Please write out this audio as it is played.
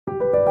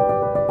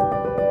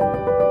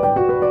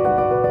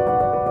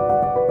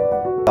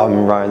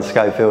I'm Ryan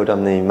Schofield.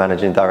 I'm the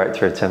Managing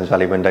Director of Thames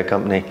Valley Window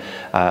Company.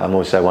 I'm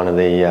also one of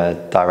the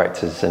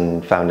directors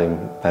and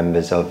founding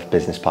members of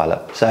Business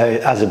Pilot. So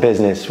as a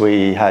business,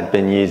 we had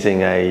been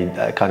using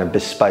a kind of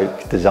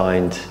bespoke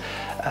designed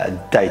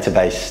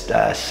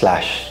database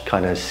slash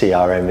kind of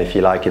CRM, if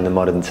you like, in the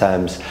modern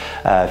terms,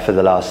 for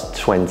the last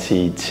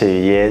 22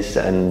 years,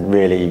 and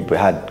really we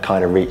had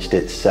kind of reached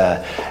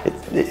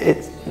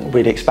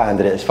we'd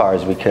expanded it as far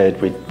as we could.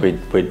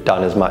 We'd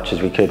done as much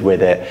as we could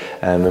with it,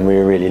 and we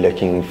were really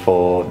looking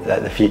for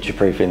the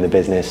future-proofing the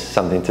business,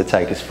 something to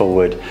take us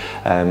forward.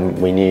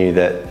 We knew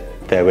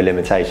that there were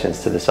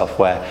limitations to the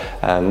software.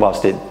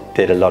 Whilst it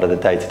did a lot of the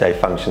day-to-day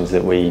functions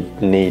that we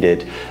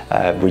needed,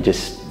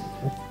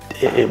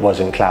 it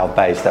wasn't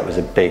cloud-based. That was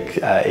a big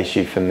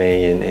issue for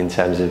me in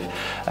terms of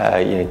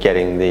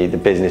getting the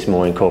business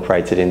more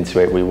incorporated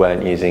into it. We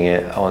weren't using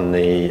it on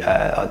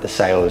the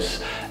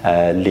sales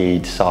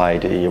lead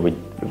side.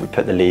 We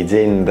put the leads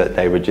in, but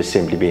they would just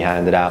simply be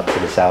handed out to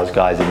the sales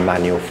guys in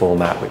manual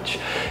format, which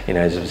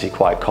is obviously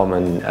quite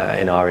common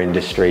in our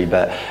industry.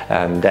 But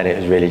then it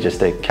was really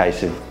just a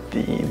case of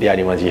the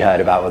only ones you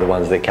heard about were the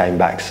ones that came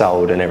back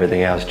sold, and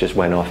everything else just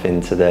went off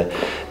into the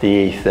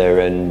ether.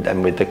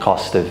 And with the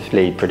cost of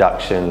lead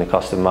production, the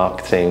cost of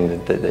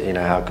marketing,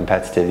 how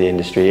competitive the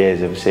industry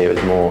is, obviously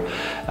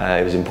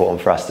it was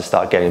important for us to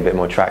start getting a bit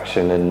more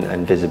traction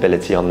and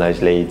visibility on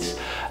those leads.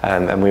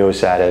 And we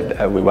also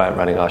had we weren't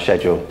running our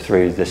schedule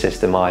through the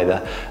system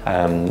either.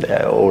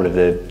 All of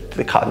the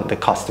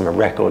customer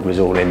record was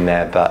all in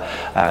there, but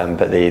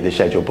the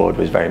schedule board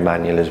was very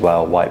manual as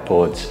well.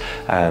 Whiteboards,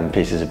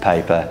 pieces of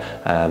paper,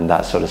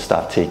 that sort of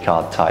stuff,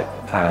 T-card type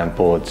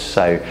boards.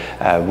 So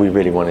we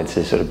really wanted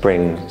to sort of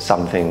bring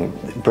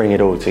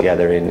it all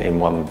together in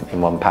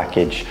one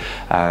package.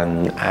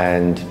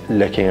 And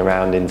looking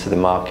around into the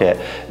market,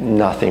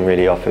 nothing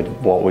really offered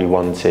what we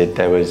wanted.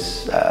 There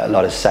was a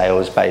lot of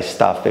sales-based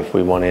stuff. If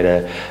we wanted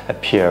a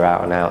pure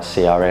out-and-out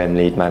CRM,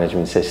 lead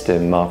management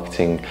system,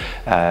 marketing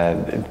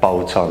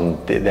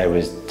bolt-on, there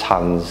was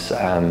tons,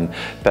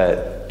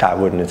 but that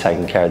wouldn't have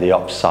taken care of the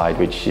ops side,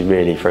 which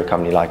really for a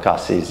company like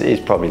us is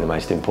probably the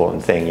most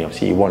important thing.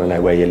 Obviously you want to know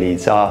where your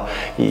leads are,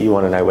 you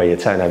want to know where your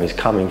turnover is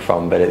coming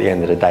from, but at the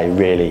end of the day,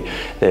 really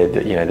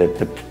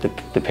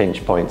the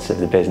pinch points of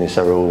the business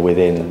are all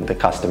within the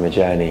customer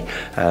journey.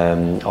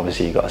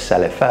 Obviously you've got to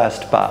sell it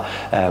first, but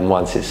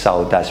once it's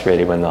sold, that's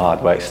really when the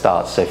hard work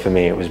starts. So for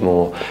me, it was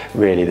more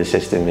really the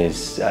system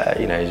is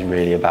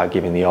really about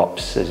giving the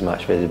ops as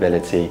much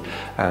visibility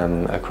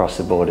across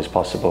the board as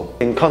possible.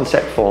 In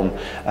concept form,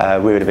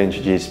 we would have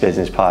introduced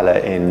Business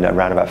Pilot in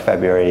around about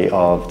February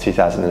of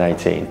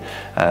 2018,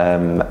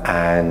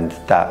 and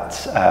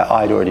that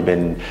I'd already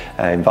been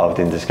involved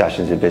in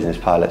discussions with Business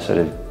Pilot sort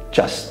of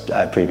just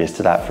previous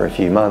to that for a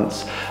few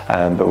months,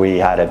 but we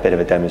had a bit of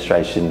a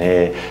demonstration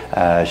here,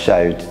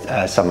 showed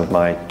some of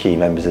my key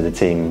members of the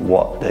team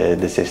what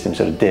the system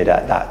sort of did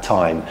at that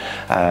time,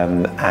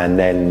 and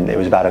then it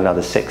was about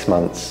another 6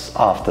 months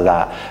after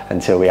that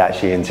until we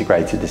actually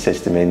integrated the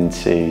system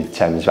into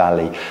Thames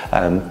Valley.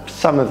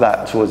 Some of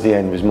that towards the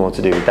end was more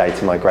to do with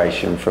data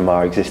migration from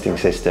our existing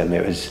system.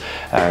 It was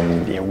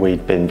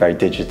we'd been very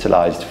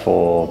digitalized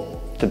for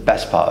the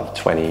best part of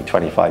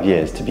 20-25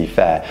 years, to be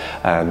fair.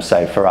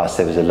 So for us,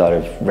 there was a lot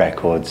of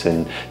records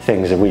and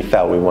things that we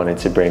felt we wanted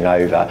to bring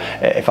over.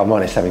 If I'm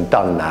honest, having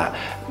done that,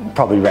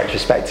 probably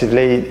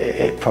retrospectively,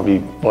 it probably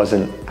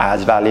wasn't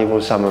as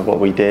valuable, some of what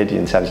we did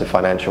in terms of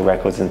financial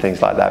records and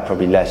things like that,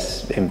 probably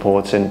less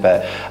important.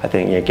 But I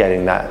think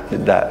getting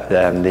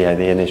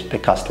the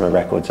customer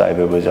records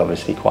over was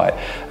obviously quite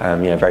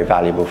very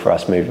valuable for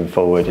us moving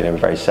forward. We're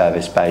very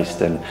service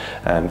based and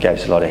gave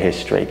us a lot of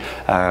history.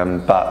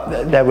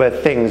 But there were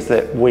things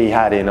that we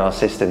had in our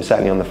system,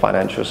 certainly on the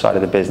financial side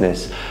of the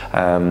business,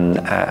 and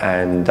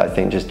I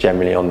think just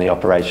generally on the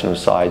operational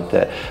side,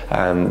 that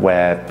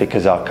where,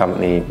 because our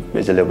company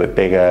is a little bit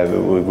bigger,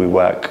 we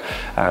work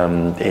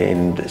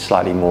in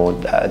slightly more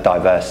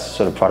diverse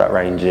sort of product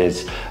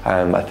ranges.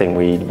 I think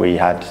we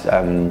had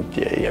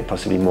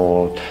possibly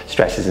more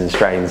stresses and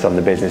strains on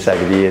the business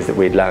over the years that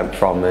we'd learnt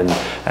from,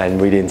 and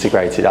we'd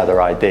integrated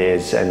other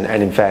ideas, and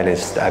in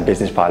fairness,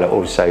 Business Pilot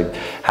also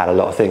had a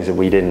lot of things that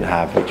we didn't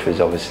have, which was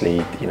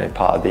obviously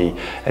part of the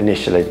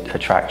initial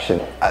attraction.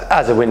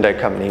 As a window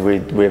company,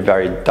 we're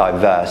very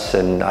diverse,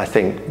 and I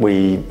think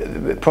we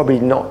probably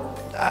not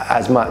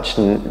as much,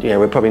 and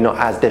we're probably not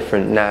as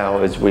different now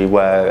as we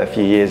were a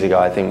few years ago.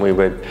 I think we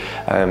were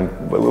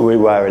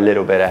a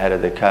little bit ahead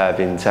of the curve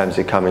in terms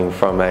of coming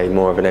from a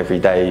more of an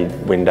everyday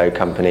window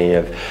company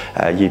of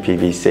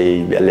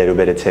UPVC, a little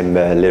bit of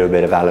timber, a little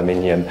bit of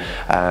aluminium.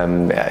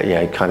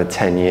 Kind of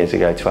 10 years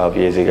ago, 12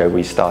 years ago,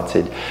 we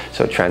started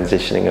sort of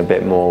transitioning a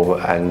bit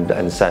more,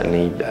 and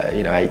certainly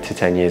 8 to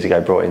 10 years ago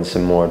brought in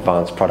some more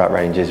advanced product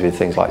ranges with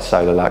things like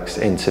Solarlux,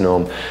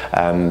 Internorm,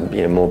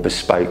 more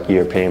bespoke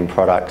European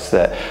products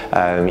that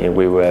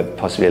we were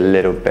possibly a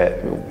little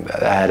bit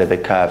ahead of the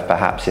curve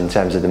perhaps in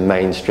terms of the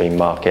mainstream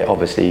market.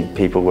 Obviously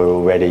people were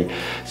already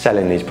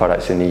selling these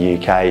products in the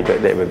UK,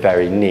 but they were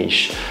very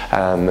niche,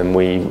 and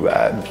we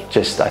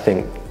I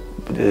think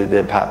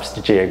perhaps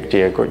the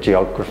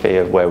geography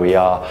of where we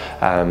are.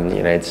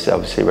 It's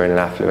obviously we're in an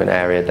affluent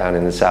area down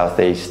in the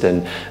southeast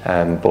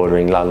and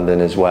bordering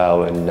London as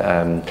well, and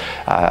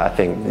I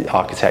think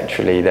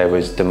architecturally there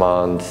was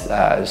demand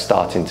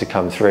starting to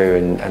come through,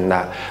 and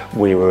that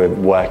we were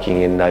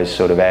working in those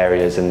sort of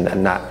areas,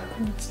 and that,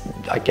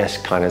 I guess,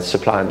 kind of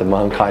supply and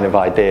demand kind of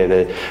idea.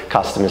 The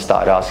customers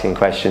started asking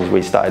questions,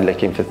 we started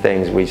looking for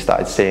things, we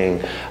started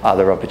seeing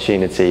other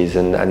opportunities,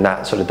 and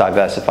that sort of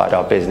diversified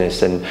our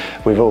business. And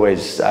we've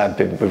always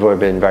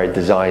been very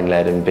design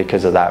led, and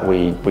because of that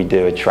we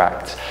do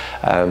attract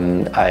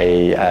a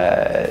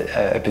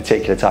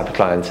particular type of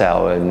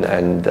clientele,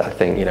 and I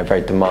think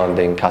very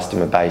demanding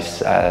customer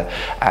base,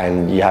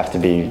 and you have to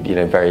be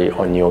very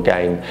on your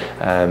game.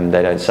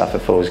 They don't suffer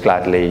fools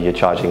gladly. You're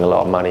charging a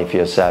lot of money for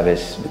your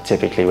service,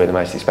 typically with the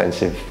most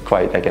expensive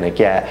quote they're going to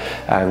get.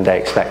 They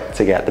expect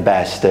to get the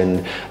best,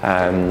 and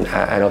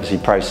obviously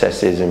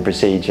processes and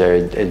procedure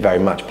is very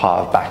much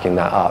part of backing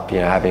that up.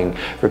 Having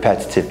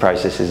repetitive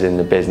processes in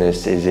the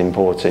business is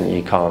important.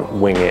 You can't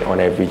wing it on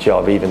every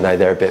job, even though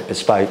they're a bit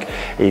bespoke,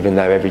 even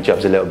though every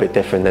job's a little bit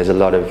different. There's a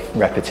lot of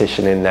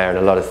repetition in there and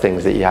a lot of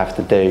things that you have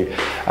to do,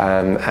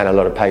 and a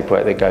lot of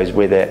paperwork that goes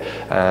with it,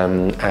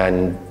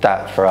 and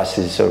that for us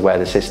is sort of where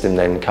the system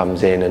then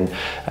comes in,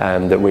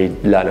 and that we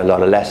learn a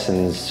lot of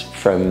lessons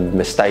from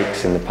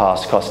mistakes in the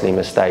past, costly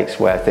mistakes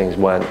where things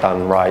weren't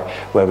done right,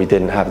 where we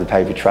didn't have the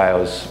paper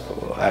trails,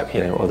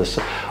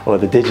 or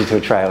the digital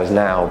trails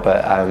now,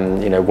 but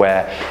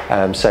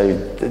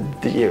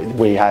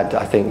we had,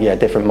 I think,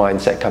 different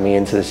mindset coming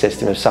into the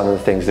system of some of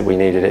the things that we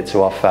needed it to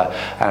offer,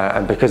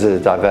 and because of the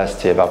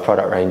diversity of our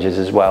product ranges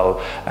as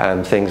well,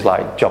 things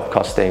like job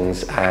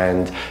costings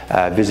and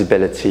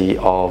visibility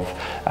of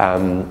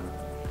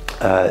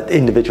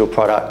individual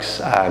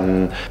products,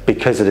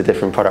 because of the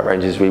different product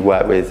ranges we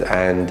work with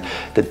and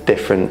the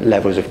different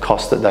levels of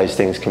cost that those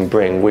things can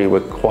bring.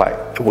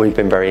 We've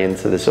been very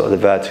into the sort of the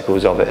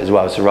verticals of it as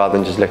well. So rather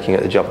than just looking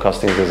at the job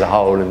costings as a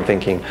whole and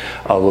thinking,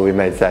 oh well, we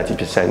made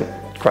 30%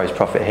 gross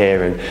profit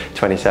here and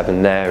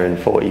 27 there and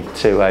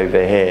 42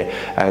 over here,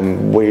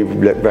 and we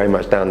look very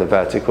much down the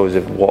verticals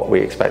of what we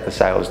expect the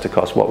sales to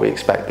cost, what we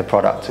expect the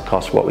product to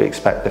cost, what we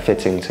expect the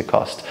fitting to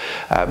cost,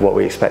 what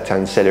we expect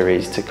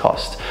ancillaries to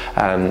cost,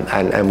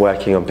 and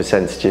working on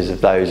percentages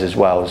of those as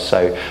well.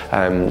 So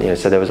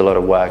so there was a lot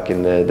of work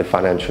in the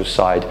financial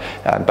side,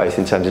 both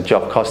in terms of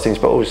job costings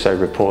but also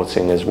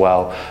reporting as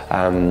well.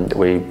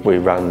 We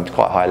run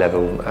quite high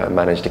level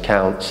managed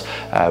accounts.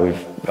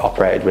 We've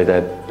operated with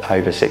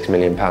over £6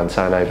 million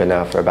turnover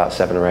now for about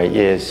 7 or 8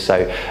 years,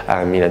 so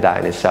that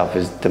in itself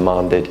has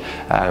demanded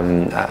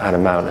an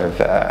amount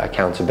of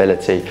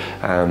accountability,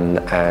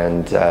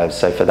 and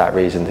so for that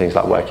reason things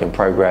like work in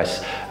progress,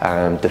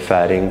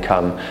 deferred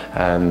income,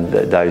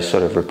 those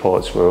sort of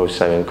reports were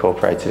also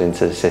incorporated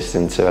into the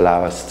system to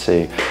allow us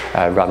to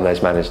run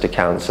those managed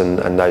accounts,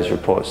 and those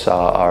reports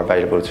are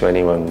available to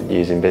anyone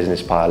using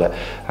Business Pilot,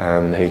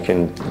 who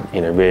can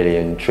really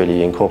and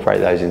truly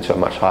incorporate those into a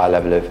much higher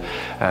level of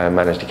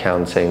managed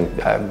accounting,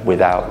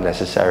 without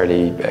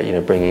necessarily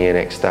bringing in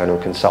external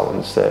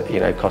consultants that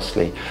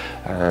costly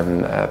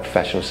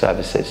professional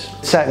services.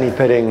 Certainly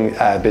putting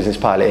Business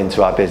Pilot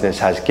into our business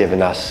has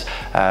given us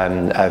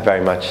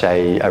very much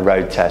a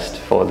road test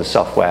for the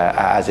software,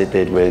 as it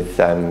did with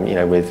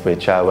with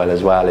Cherwell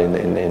as well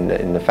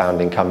in the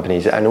founding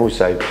companies, and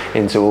also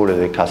into all of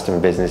the customer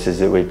businesses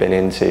that we've been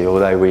into.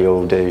 Although we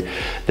all do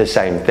the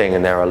same thing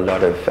and there are a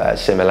lot of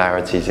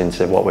similarities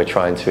into what we're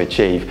trying to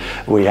achieve,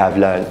 we have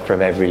learned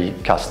from every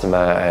customer,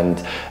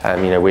 and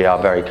we are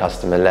very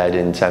customer led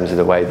in terms of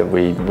the way that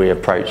we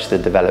approach the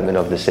development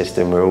of the system.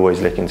 We're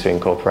always looking to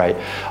incorporate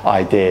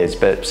ideas,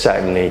 but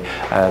certainly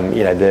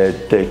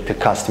the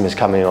customers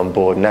coming on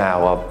board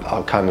now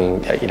are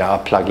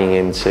plugging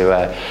into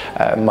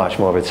a much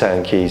more of a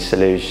turnkey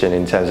solution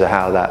in terms of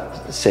how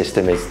that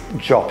system is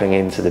dropping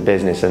into the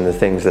business and the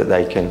things that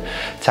they can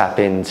tap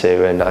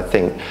into. And I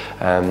think,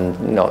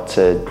 not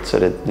to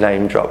sort of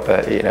name drop,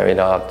 but in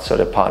our sort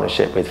of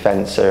partnership with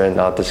Fencer and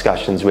our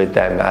discussions with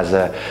them,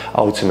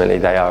 ultimately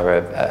they are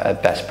a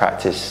best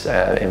practice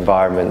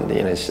environment,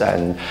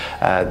 and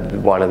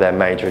one of their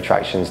major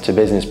attractions to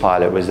Business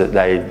Pilot was that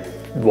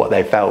what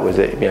they felt was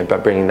that by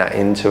bringing that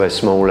into a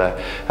smaller,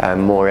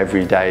 more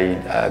everyday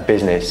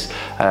business,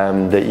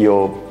 that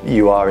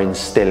you are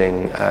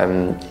instilling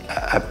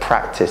a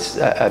practice,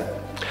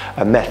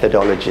 a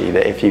methodology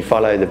that if you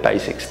follow the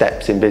basic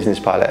steps in Business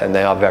Pilot, and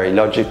they are very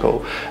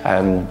logical,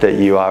 that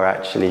you are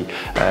actually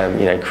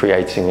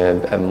creating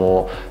a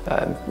more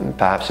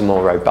perhaps a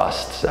more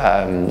robust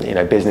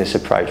business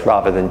approach,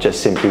 rather than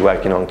just simply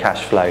working on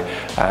cash flow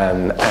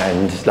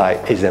and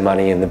like, is there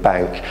money in the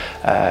bank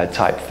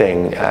type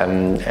thing.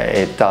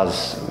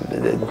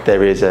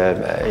 There is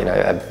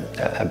a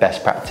a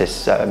best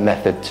practice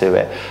method to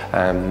it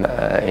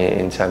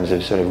in terms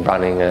of sort of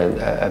running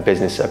a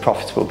business, a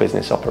profitable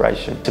business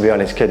operation. To be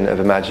honest, couldn't have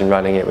imagined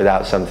running it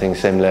without something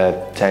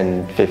similar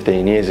 10,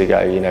 15 years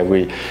ago. You know,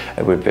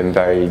 we've been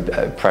very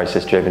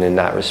process driven in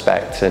that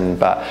respect,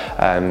 but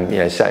you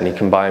know, certainly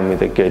combined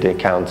with a good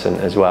accountant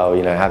as well,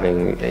 you know,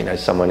 having, you know,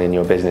 someone in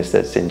your business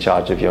that's in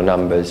charge of your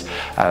numbers,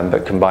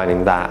 but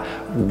combining that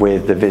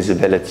with the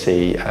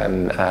visibility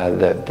and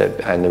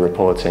the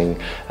reporting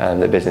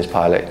that Business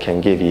Pilot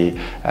can give you,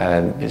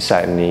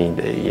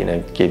 certainly, you know,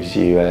 gives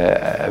you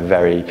a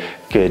very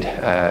good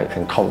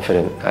and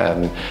confident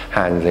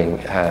handling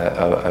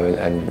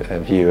and a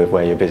view of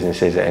where your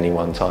business is at any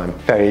one time.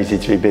 Very easy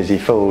to be busy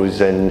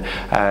fools, and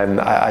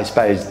I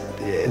suppose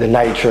the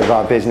nature of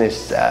our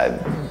business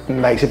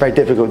makes it very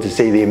difficult to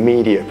see the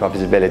immediate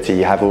profitability.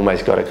 You have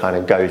almost got to kind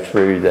of go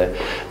through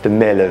the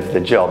mill of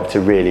the job to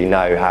really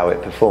know how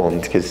it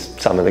performed, because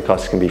some of the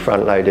costs can be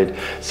front loaded,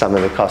 some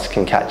of the costs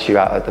can catch you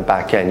out at the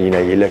back end. You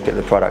know, you look at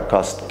the product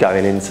cost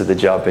going into the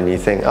job and you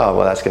think, oh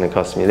well, that's going to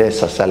cost me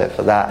this, I'll sell it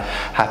for that,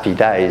 happy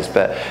days.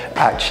 But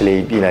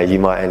actually, you know, you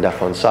might end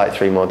up on site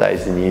 3 more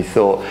days than you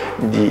thought.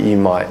 You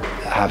might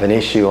have an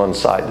issue on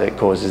site that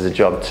causes the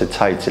job to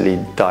totally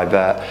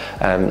divert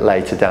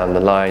later down the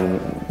line.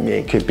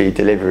 It could be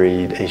delivery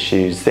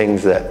issues,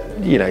 things that,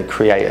 you know,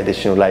 create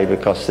additional labour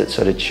costs that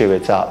sort of chew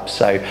it up.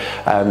 So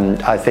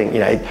I think, you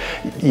know,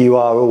 you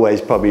are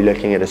always probably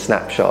looking at a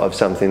snapshot of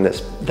something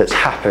that's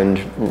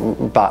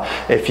happened, but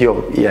if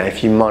you're, you know,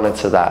 if you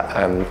monitor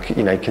that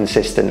you know,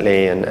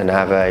 consistently and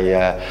have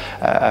a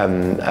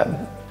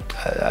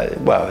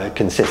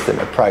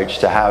consistent approach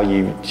to how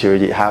you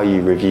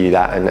review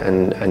that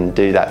and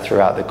do that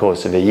throughout the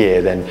course of a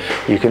year, then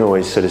you can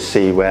always sort of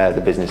see where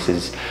the business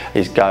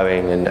is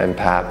going and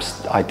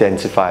perhaps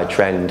identify a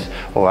trend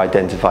or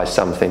identify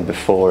something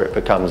before it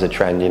becomes a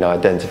trend. You know,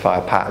 identify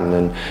a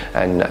pattern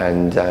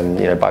and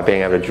you know, by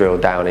being able to drill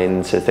down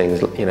into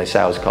things, you know,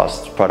 sales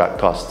costs, product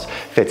costs,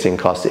 fitting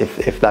costs,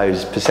 if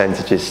those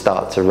percentages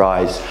start to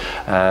rise,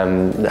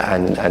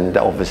 and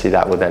obviously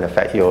that will then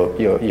affect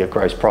your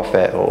gross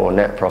profit or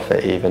net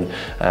profit even,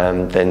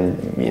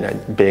 then, you know,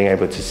 being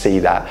able to see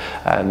that,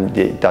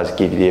 it does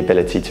give you the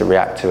ability to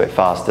react to it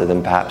faster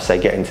than perhaps, say,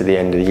 getting to the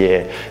end of the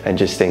year and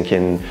just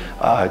thinking,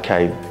 oh,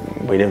 okay,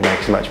 we didn't make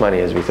as much money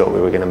as we thought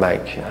we were going to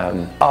make.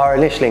 Our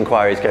initial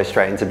inquiries go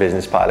straight into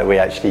Business Pilot. We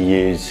actually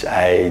use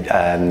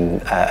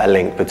a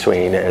link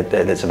between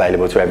that's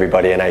available to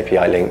everybody, an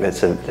API link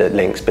that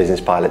links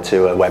Business Pilot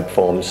to a web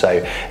form, so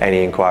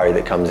any inquiry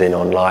that comes in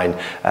online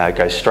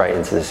goes straight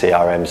into the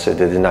CRM, so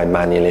there's no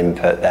manual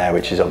input there,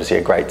 which is obviously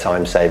a great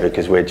time saver,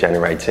 because we're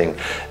generating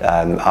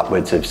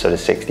upwards of sort of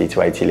 60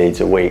 to 80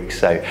 leads a week.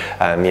 So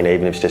you know,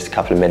 even if it's just a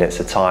couple of minutes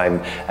of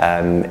time,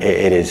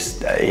 it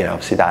is, you know,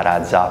 obviously that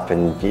adds up,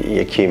 and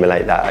you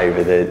accumulate that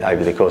over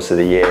the course of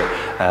the year.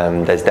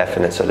 There's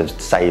definite sort of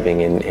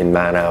saving in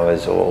man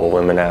hours or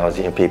woman hours,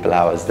 you know, people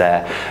hours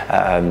there.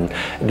 And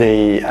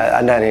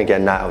then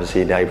again, that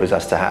obviously enables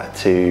us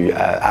to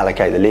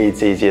allocate the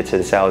leads easier to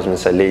the salesman.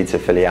 So leads are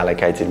fully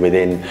allocated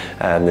within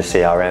the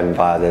CRM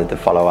via the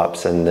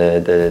follow-ups and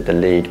the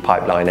lead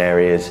pipeline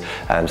areas.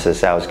 So the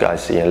sales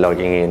guys, you know,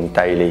 logging in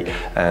daily,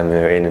 who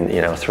are in,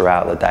 you know,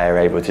 throughout the day, are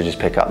able to just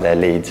pick up their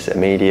leads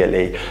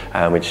immediately,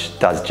 which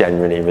does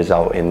generally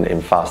result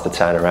in faster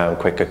turnaround,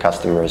 quicker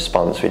customer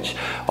response, which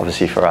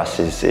obviously for us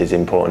is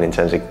important in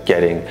terms of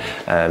getting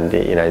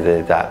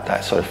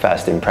that sort of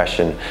first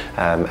impression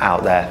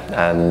out there.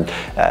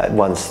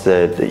 Once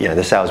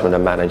the salesmen are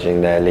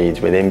managing their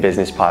leads within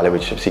Business Pilot,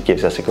 which obviously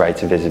gives us a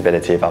greater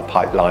visibility of our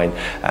pipeline,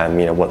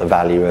 you know, what the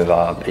value of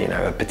our, you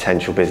know,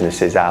 potential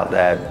businesses out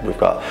there. We've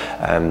got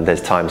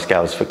there's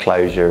timescales for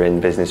closure in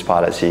Business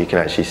Pilot, so you can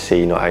actually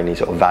see not only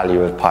sort of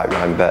value of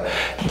pipeline, but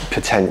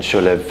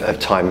potential of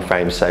time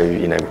frames. So,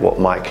 you know, what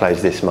might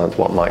close this month,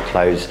 what might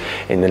close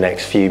in the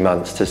next few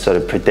months, to sort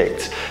of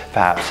predict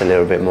perhaps a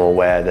little bit more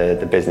where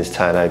the business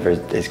turnover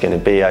is going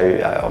to be.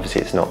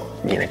 Obviously, it's not,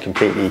 you know,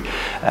 completely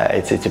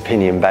it's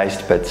opinion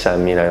based, but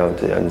you know,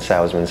 and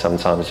salesmen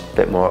sometimes a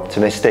bit more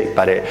optimistic,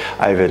 but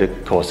over the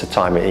course of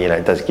time, you know,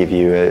 it does give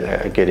you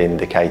a good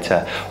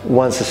indicator.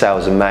 Once the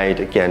sales are made,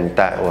 again,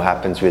 that all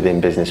happens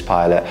within Business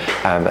Pilot,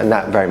 and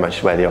that very much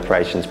is where the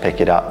operations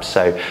pick it up.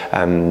 So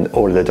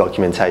all of the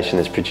documentation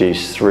is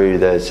produced through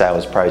the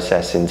sales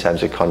process in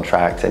terms of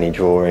contract, any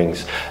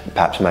drawings,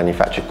 perhaps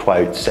manufactured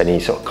quotes, any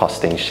sort of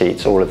costing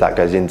sheets, all of that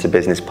goes into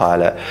Business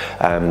Pilot.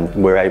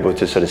 We're able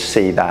to sort of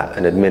see that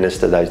and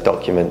administer those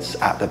documents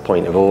at the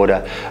point of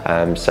order,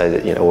 so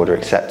that, you know, order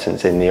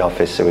acceptance in the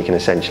office, so we can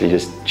essentially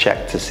just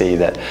check to see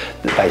that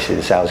basically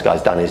the sales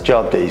guy's done his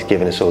job, that he's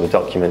given us all the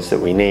documents that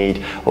we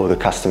need, all the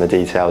customer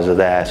details are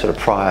there sort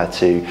of prior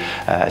to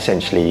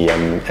essentially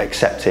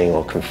accepting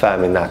or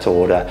confirming that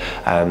order,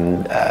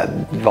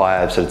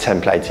 via sort of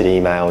templated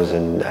emails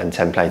and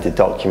templated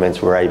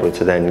documents. We're able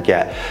to then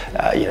get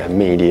you know,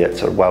 immediate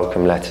sort of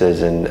welcome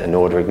letters and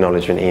order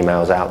acknowledgement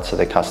emails out to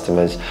the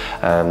customers,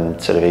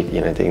 sort of,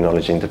 you know,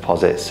 acknowledging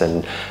deposits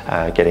and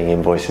getting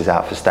invoices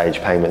out for stage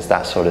payments,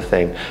 that sort of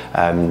thing.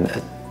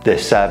 the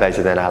surveys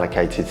are then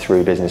allocated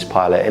through Business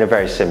Pilot in a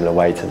very similar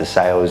way to the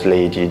sales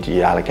lead.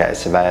 You allocate a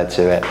surveyor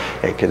to it.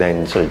 It could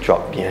then sort of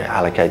drop,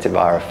 allocate it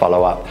via a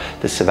follow-up.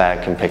 The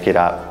surveyor can pick it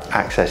up,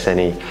 access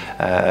any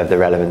of the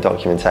relevant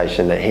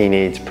documentation that he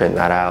needs, print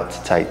that out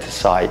to take to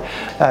site.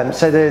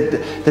 So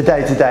the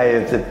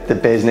day-to-day of the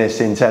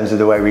business, in terms of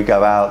the way we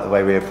go out, the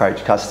way we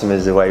approach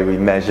customers, the way we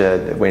measure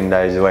the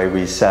windows, the way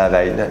we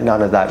survey,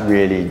 none of that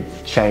really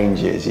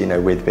changes,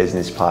 with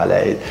Business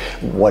Pilot.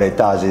 What it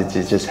does is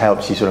it just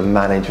helps you sort of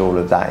manage all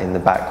of that in the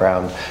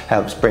background,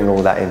 helps bring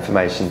all that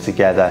information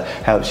together,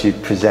 helps you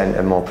present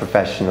a more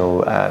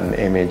professional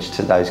image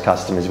to those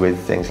customers with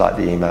things like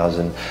the emails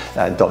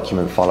and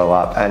document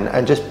follow-up,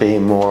 and just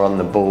being more on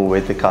the ball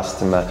with the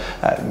customer,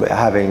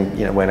 having,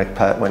 when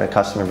a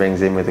customer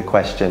brings in with a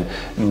question,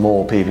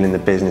 more people in the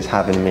business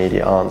have an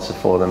immediate answer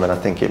for them, and I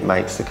think it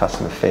makes the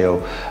customer feel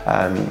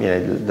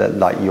that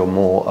like you're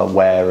more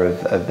aware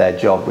of their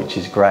job, which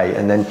is great.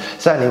 And then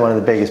certainly one of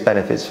the biggest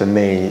benefits for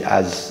me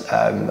as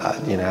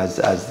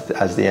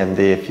the MD,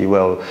 if you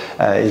will,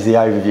 is the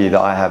overview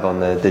that I have on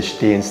the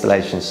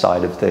installation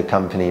side of the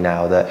company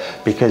now, that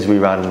because we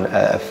run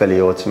a fully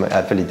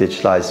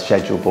digitalized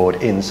schedule board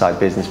inside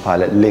Business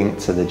Pilot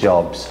linked to the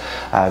jobs,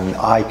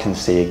 I can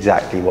see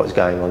exactly what's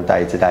going on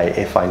day to day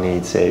if I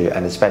need to,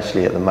 and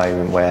especially at the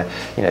moment where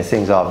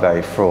things are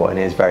very fraught and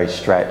it is very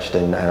stretched,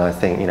 and I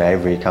think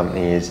every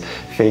company is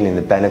feeling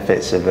the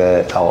benefits of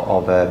a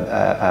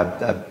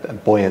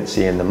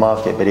buoyancy in the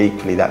market, but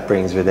equally that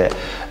brings with it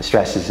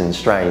stresses and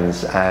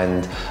strains,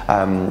 and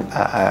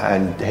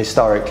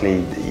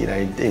historically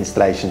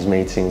installations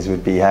meetings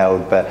would be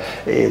held, but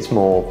it's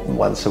more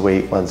once a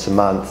week, once a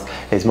month.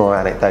 It's more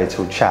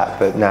anecdotal chat,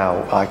 but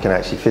now I can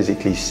actually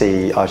physically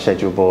see our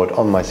schedule board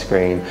on my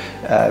screen,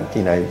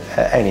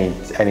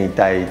 any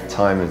day,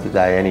 time of the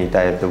day, any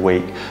day of the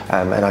week,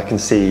 and I can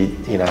see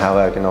how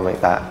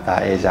ergonomic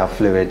that is, how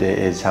fluid it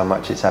is, how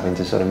much it's having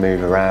to sort of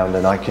move around,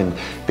 and I can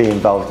be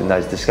involved in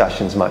those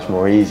discussions much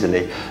more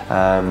easily,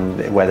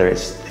 whether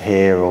it's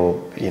here or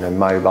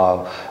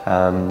mobile,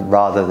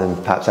 rather than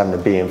perhaps having to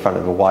be in front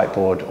of a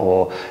whiteboard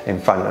or in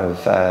front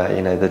of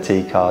the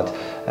T-card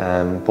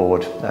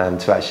board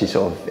to actually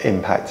sort of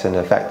impact and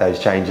affect those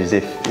changes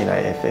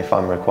if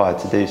I'm required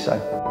to do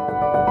so.